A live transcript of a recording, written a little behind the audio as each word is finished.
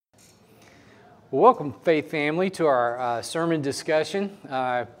Well, welcome, Faith family, to our sermon discussion.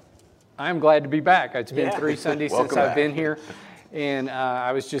 I'm glad to be back. It's been 3 Sundays since I've been here, and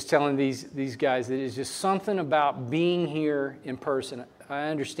I was just telling these guys that it's just something about being here in person. I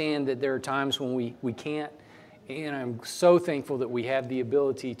understand that there are times when we can't, and I'm so thankful that we have the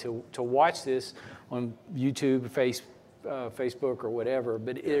ability to watch this on YouTube, Facebook, or whatever,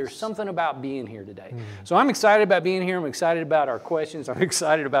 but there's something about being here today. So I'm excited about being here. I'm excited about our questions. I'm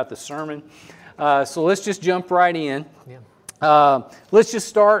excited about the sermon. So let's just jump right in. Let's just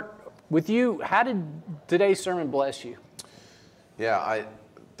start with you. How did today's sermon bless you? Yeah,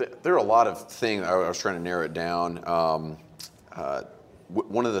 there are a lot of things. I was trying to narrow it down.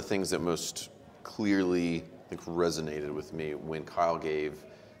 One of the things that most clearly, I think, resonated with me when Kyle gave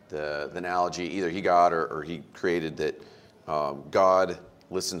the analogy, either he got or he created, that God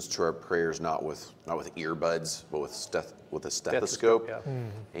listens to our prayers not with earbuds, but with a stethoscope. Yeah.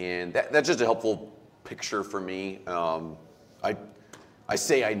 And that's just a helpful picture for me. I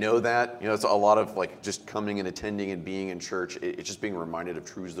say I know that. It's a lot of like just coming and attending and being in church. It's just being reminded of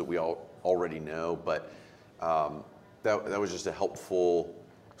truths that we all already know. But that was just a helpful.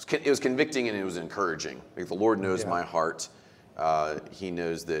 It was convicting and it was encouraging. Like, the Lord knows my heart. He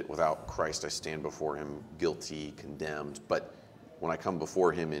knows that without Christ I stand before Him guilty, condemned. But when I come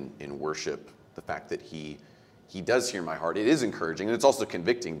before Him in worship, the fact that He does hear my heart, it is encouraging. And it's also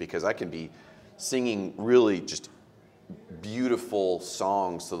convicting, because I can be singing really just beautiful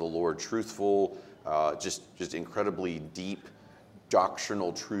songs to the Lord, truthful, just incredibly deep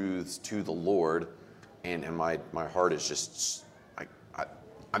doctrinal truths to the Lord, and my heart is just,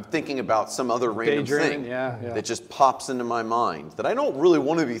 I'm thinking about some other random thing that just pops into my mind that I don't really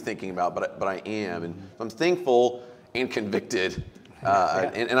want to be thinking about, but I am, and I'm thankful and convicted,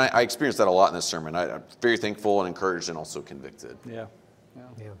 and I experienced that a lot in this sermon. I'm very thankful and encouraged, and also convicted. Yeah.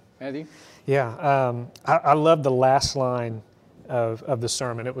 Matthew? Yeah, I love the last line of the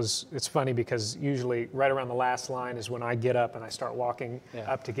sermon. It's funny because usually right around the last line is when I get up and I start walking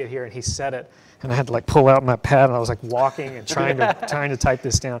up to get here, and he said it, and I had to like pull out my pad, and I was like walking and trying to type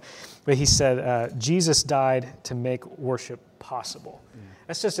this down. But he said, Jesus died to make worship possible.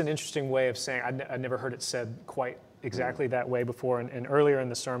 That's just an interesting way of saying, I never heard it said quite exactly that way before. And earlier in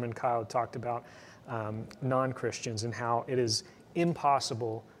the sermon, Kyle talked about non-Christians and how it is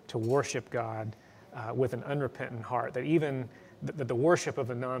impossible to worship God with an unrepentant heart, that even the worship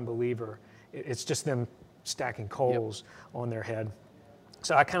of a non-believer, it's just them stacking coals on their head.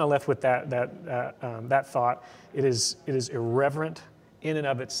 So I kind of left with that thought. It is irreverent in and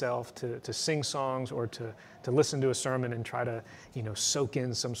of itself to sing songs or to listen to a sermon and try to soak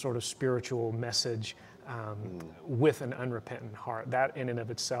in some sort of spiritual message with an unrepentant heart. That in and of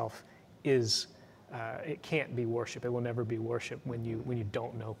itself is it can't be worship. It will never be worship when you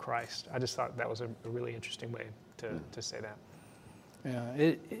don't know Christ. I just thought that was a really interesting way to say that.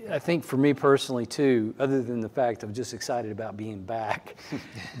 Yeah, I think for me personally too, other than the fact I'm just excited about being back,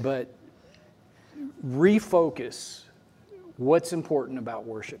 but refocus what's important about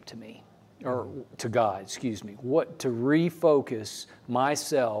worship to me, or to God, excuse me. To refocus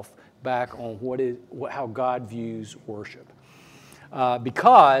myself back on how God views worship,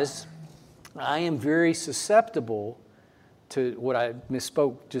 because I am very susceptible to what I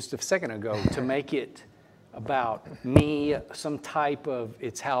misspoke just a second ago, to make it about me, some type of,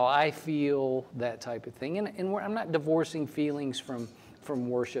 it's how I feel, that type of thing. And I'm not divorcing feelings from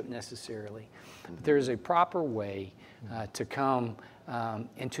worship necessarily. But there's a proper way to come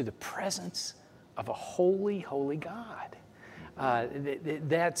into the presence of a holy, holy God.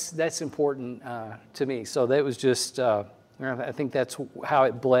 That's important to me. So that was just, I think that's how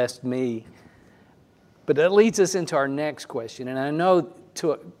it blessed me. But that leads us into our next question. And I know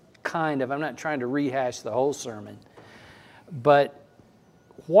I'm not trying to rehash the whole sermon, but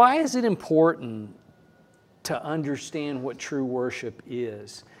why is it important to understand what true worship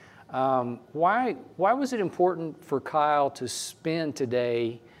is? Why was it important for Kyle to spend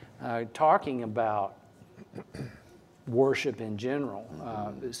today talking about worship in general,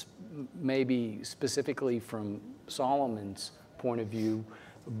 maybe specifically from Solomon's point of view,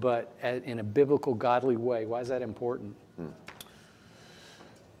 but in a biblical, godly way? Why is that important?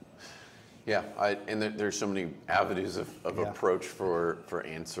 Yeah, and there's so many avenues of approach for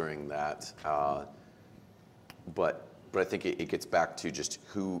answering that. But I think it gets back to just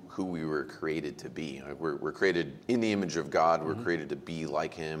who we were created to be. We're created in the image of God. We're created to be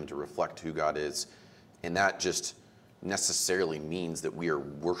like Him, to reflect who God is. And that just necessarily means that we are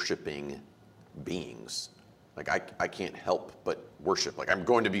worshiping beings. Like I can't help but worship. Like I'm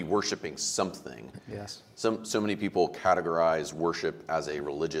going to be worshiping something. Yes. So many people categorize worship as a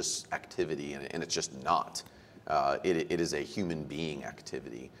religious activity, and it's just not. It is a human being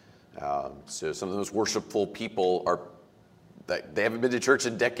activity. So some of those worshipful people they haven't been to church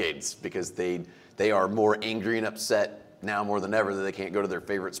in decades because they are more angry and upset now more than ever that they can't go to their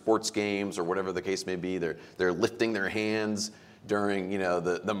favorite sports games or whatever the case may be. They're lifting their hands during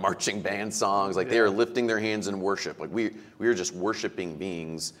the marching band songs. Like they are lifting their hands in worship. Like we are just worshiping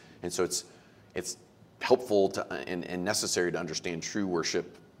beings, and so it's helpful to and necessary to understand true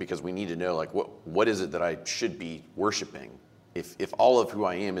worship, because we need to know like what is it that I should be worshiping. If all of who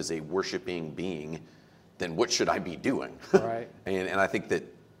I am is a worshiping being, then what should I be doing? Right. and I think that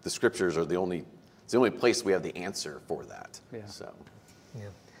the scriptures are it's the only place we have the answer for that. Yeah. So. Yeah.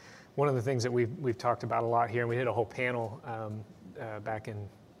 One of the things that we've talked about a lot here, and we did a whole panel back in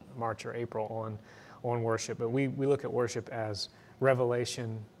March or April on worship, but we look at worship as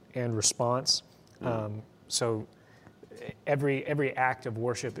revelation and response. So every act of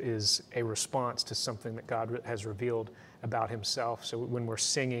worship is a response to something that God has revealed about himself. So when we're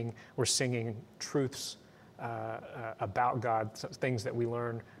singing truths about God, things that we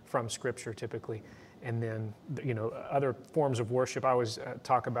learn from Scripture typically. And then, other forms of worship. I always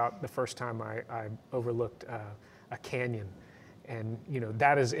talk about the first time I overlooked a canyon. And,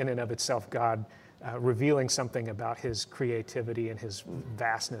 that is in and of itself God revealing something about his creativity and his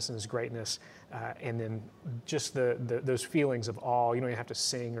vastness and his greatness. And then just those feelings of awe. You don't even have to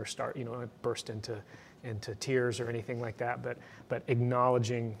sing or start, burst into tears or anything like that. But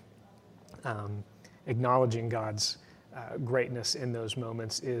acknowledging God's greatness in those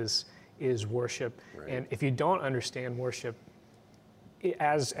moments is worship. Right. And if you don't understand worship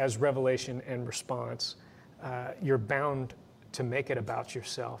as revelation and response, you're bound to make it about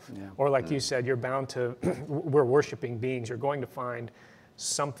yourself. Yeah. Or like you said, you're bound to, we're worshiping beings. You're going to find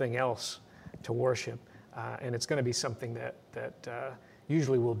something else to worship. And it's going to be something that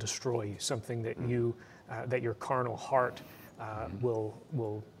usually will destroy you, something that that your carnal heart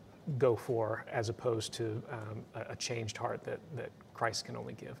will go for, as opposed to a changed heart that Christ can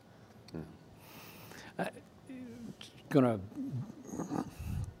only give. I'm going to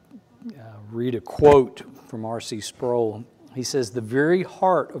read a quote from R.C. Sproul. He says, "The very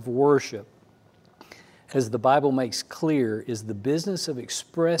heart of worship, as the Bible makes clear, is the business of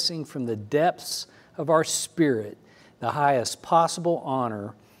expressing from the depths of our spirit the highest possible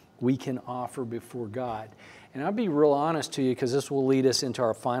honor we can offer before God." And I'll be real honest to you, because this will lead us into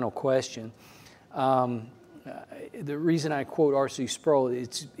our final question. The reason I quote R.C. Sproul,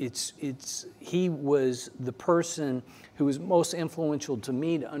 he was the person who was most influential to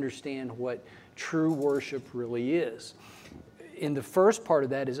me to understand what true worship really is. In the first part of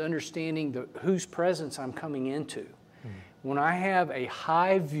that is understanding whose presence I'm coming into. When I have a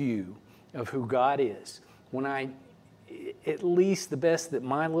high view of who God is, when I, at least the best that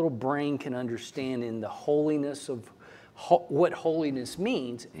my little brain can understand in the holiness of what holiness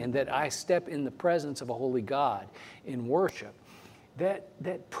means, and that I step in the presence of a holy God in worship,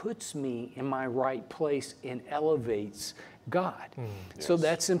 that puts me in my right place and elevates God. Yes. So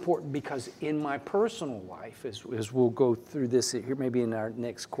that's important, because in my personal life, as we'll go through this here, maybe in our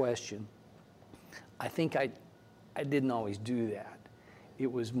next question, I think I didn't always do that.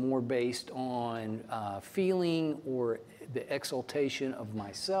 It was more based on feeling or the exaltation of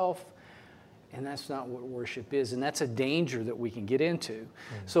myself. And that's not what worship is, and that's a danger that we can get into.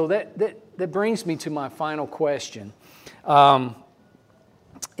 So that brings me to my final question.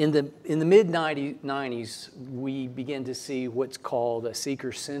 In the mid-90s, we began to see what's called a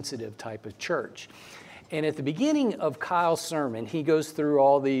seeker-sensitive type of church. And at the beginning of Kyle's sermon, he goes through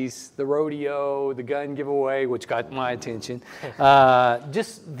all these, the rodeo, the gun giveaway, which got my attention,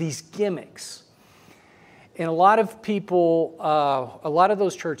 just these gimmicks. And a lot of people, a lot of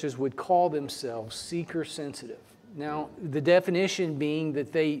those churches would call themselves seeker-sensitive. Now, the definition being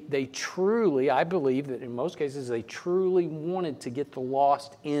that they truly, I believe that in most cases, they truly wanted to get the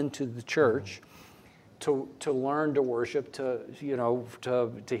lost into the church to learn to worship, to hear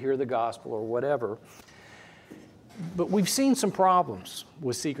the gospel or whatever. But we've seen some problems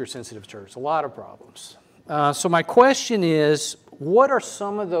with seeker-sensitive church, a lot of problems. So my question is, what are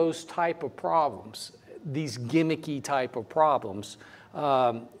some of those type of problems, these gimmicky type of problems,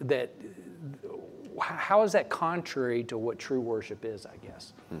 how is that contrary to what true worship is, I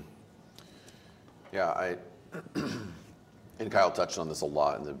guess? Yeah, and Kyle touched on this a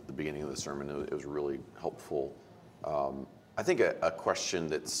lot in the beginning of the sermon. It was really helpful. I think a question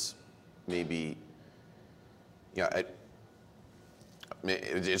that's maybe,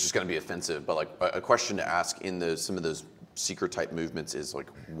 it's just going to be offensive, but like a question to ask in some of those seeker type movements is like,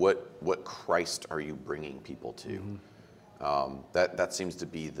 what Christ are you bringing people to? That seems to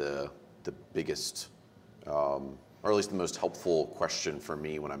be the biggest, or at least the most helpful question for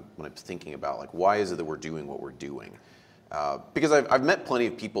me when I'm thinking about like, why is it that we're doing what we're doing? Because I've met plenty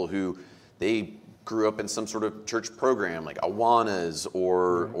of people who they grew up in some sort of church program like Awanas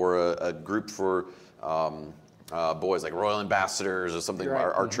or a group for boys like Royal Ambassadors or something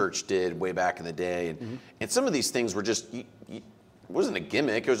our church did way back in the day. And some of these things were just, it wasn't a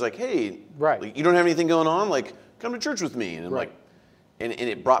gimmick. It was like, hey, like, you don't have anything going on? Like, come to church with me. And I'm like, and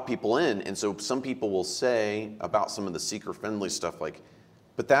it brought people in. And so some people will say about some of the seeker-friendly stuff like,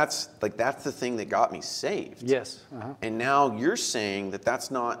 but that's the thing that got me saved. Yes. And now you're saying that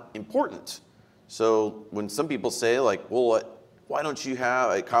that's not important. So when some people say like, well, why don't you have,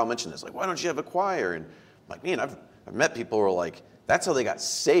 like Kyle mentioned this, like, why don't you have a choir? And I'm like, man, I've met people who are like, that's how they got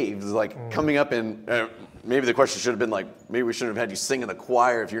saved. Like coming up and maybe the question should have been like, maybe we shouldn't have had you sing in the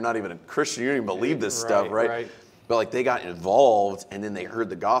choir if you're not even a Christian, you don't even believe this stuff, right? But like they got involved and then they heard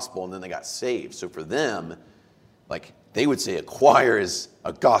the gospel and then they got saved. So for them, like they would say a choir is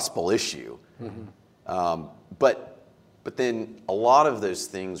a gospel issue. But then a lot of those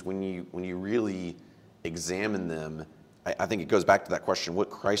things, when you really examine them, I think it goes back to that question, what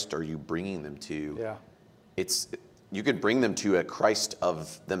Christ are you bringing them to? Yeah. You could bring them to a Christ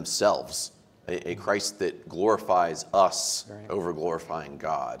of themselves, a Christ that glorifies us over glorifying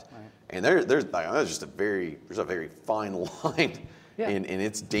God. And there's just a very fine line, and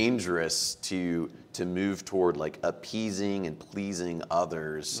it's dangerous to move toward like appeasing and pleasing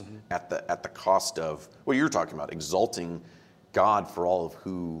others at the cost of what you're talking about, exalting God for all of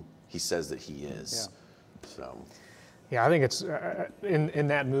who He says that He is. So. Yeah, I think it's in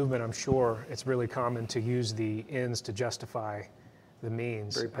that movement. I'm sure it's really common to use the ends to justify the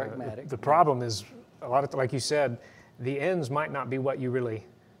means. Very pragmatic. The problem is a lot of, like you said, the ends might not be what you really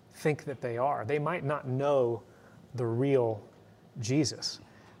think that they are. They might not know the real Jesus.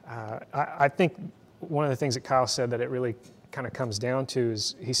 I think one of the things that Kyle said that it really kind of comes down to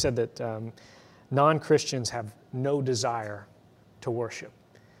is he said that non-Christians have no desire to worship.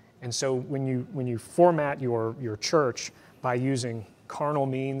 And so when you format your church by using carnal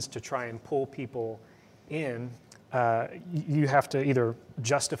means to try and pull people in, you have to either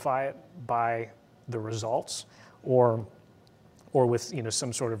justify it by the results or with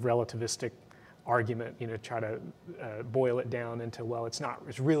some sort of relativistic argument, try to boil it down into, well, it's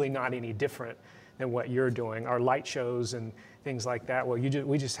really not any different than what you're doing. Our light shows and things like that, well,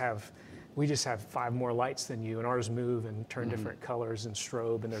 we just have 5 more lights than you, and ours move and turn different colors and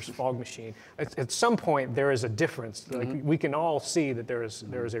strobe, and there's fog machine. At some point, there is a difference. Like we can all see that there is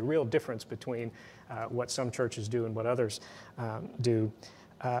a real difference between what some churches do and what others do.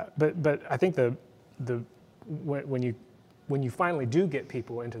 But I think when you finally do get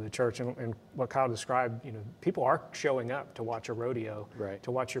people into the church, and what Kyle described, people are showing up to watch a rodeo,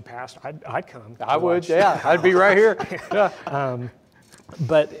 to watch your pastor. I'd come. I would, yeah. I'd be right here.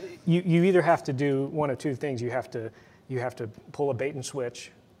 But you either have to do one of two things. You have to pull a bait and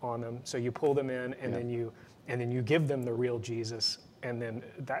switch on them. So you pull them in, and then you give them the real Jesus, and then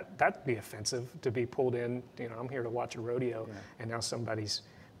that'd be offensive to be pulled in. I'm here to watch a rodeo, and now somebody's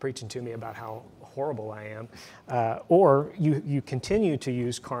preaching to me about how horrible I am. Or you continue to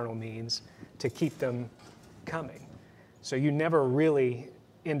use carnal means to keep them coming. So you never really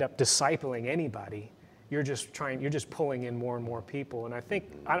end up discipling anybody. You're just pulling in more and more people. And I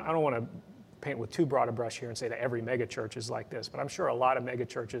think, I don't want to paint with too broad a brush here and say that every megachurch is like this, but I'm sure a lot of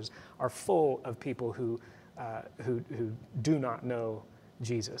megachurches are full of people who do not know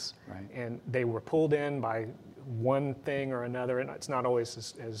Jesus. And they were pulled in by one thing or another, and it's not always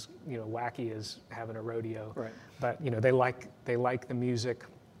as wacky as having a rodeo. But they like the music.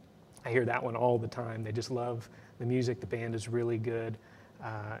 I hear that one all the time. They just love the music. The band is really good.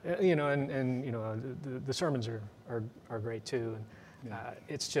 The sermons are great too, and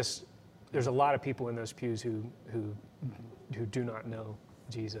it's just there's a lot of people in those pews who do not know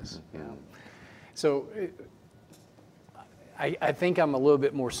Jesus. So I think I'm a little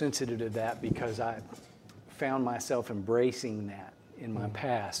bit more sensitive to that because I found myself embracing that in my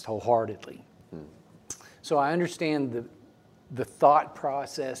past wholeheartedly. So I understand the thought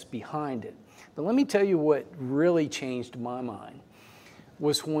process behind it, but let me tell you what really changed my mind.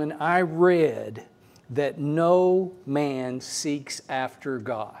 Was when I read that no man seeks after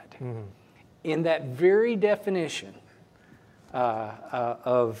God. In that very definition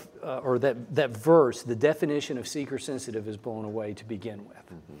or that verse, the definition of seeker-sensitive is blown away to begin with.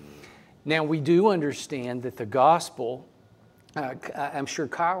 Now, we do understand that the gospel I'm sure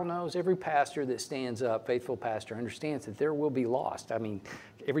Kyle knows, every pastor that stands up, faithful pastor, understands that there will be lost. I mean,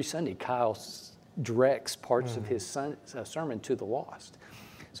 every Sunday, Kyle directs parts of his sermon to the lost.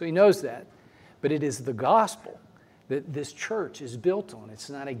 So he knows that. But it is the gospel that this church is built on. It's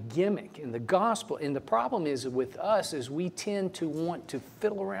not a gimmick. And the gospel, and the problem is with us is we tend to want to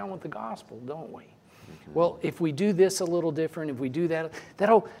fiddle around with the gospel, don't we? Well, if we do this a little different, if we do that,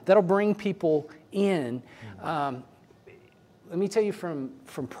 that'll bring people in. Let me tell you from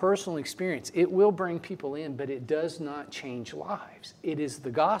personal experience, it will bring people in, but it does not change lives. It is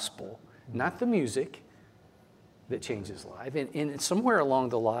the gospel, not the music, that changes life. And somewhere along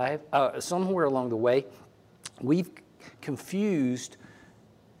the way, we've confused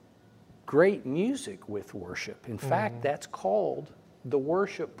great music with worship. In fact, that's called the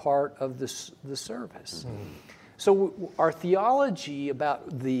worship part of the service. So our theology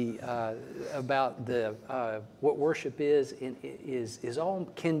about what worship is all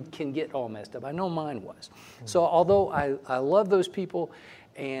can get all messed up. I know mine was. So although I love those people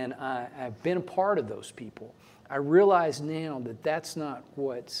and I've been a part of those people, I realize now that that's not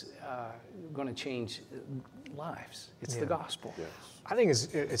what's going to change lives. It's the gospel. Yes. I think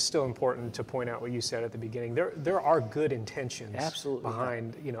it's still important to point out what you said at the beginning. There are good intentions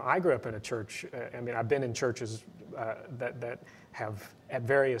behind, I grew up in a church. I've been in churches that have at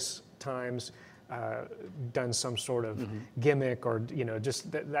various times done some sort of gimmick or, just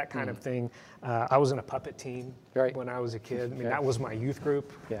that kind of thing. I was in a puppet team when I was a kid. That was my youth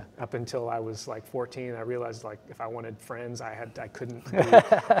group up until I was like 14. I realized if I wanted friends, I couldn't be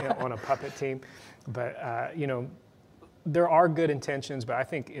on a puppet team. But, there are good intentions, but I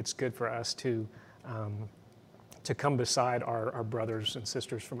think it's good for us to come beside our brothers and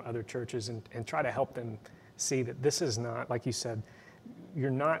sisters from other churches and try to help them see that this is not, like you said,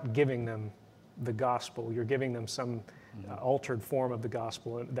 you're not giving them the gospel. You're giving them some altered form of the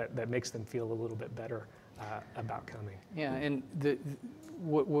gospel that makes them feel a little bit better about coming. Yeah, and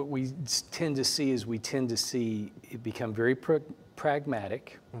what we tend to see is it become very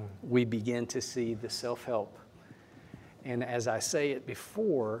pragmatic. We begin to see the self-help. And as I say it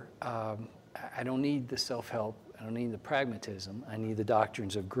before, I don't need the self-help. I don't need the pragmatism. I need the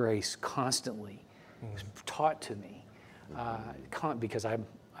doctrines of grace constantly taught to me because I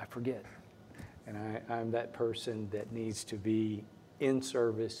forget. And I'm that person that needs to be in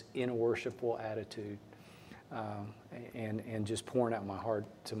service, in a worshipful attitude, and just pouring out my heart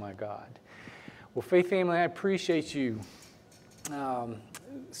to my God. Well, Faith Family, I appreciate you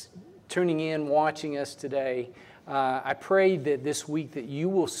tuning in, watching us today. I pray that this week that you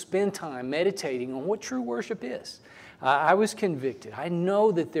will spend time meditating on what true worship is. I was convicted. I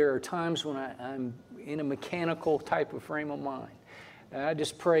know that there are times when I'm in a mechanical type of frame of mind. And I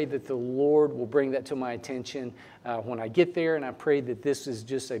just pray that the Lord will bring that to my attention when I get there, and I pray that this is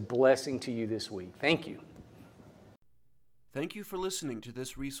just a blessing to you this week. Thank you. Thank you for listening to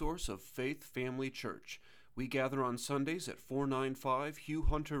this resource of Faith Family Church. We gather on Sundays at 495 Hugh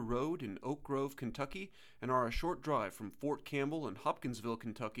Hunter Road in Oak Grove, Kentucky, and are a short drive from Fort Campbell and Hopkinsville,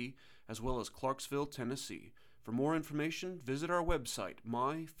 Kentucky, as well as Clarksville, Tennessee. For more information, visit our website,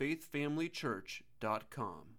 myfaithfamilychurch.com.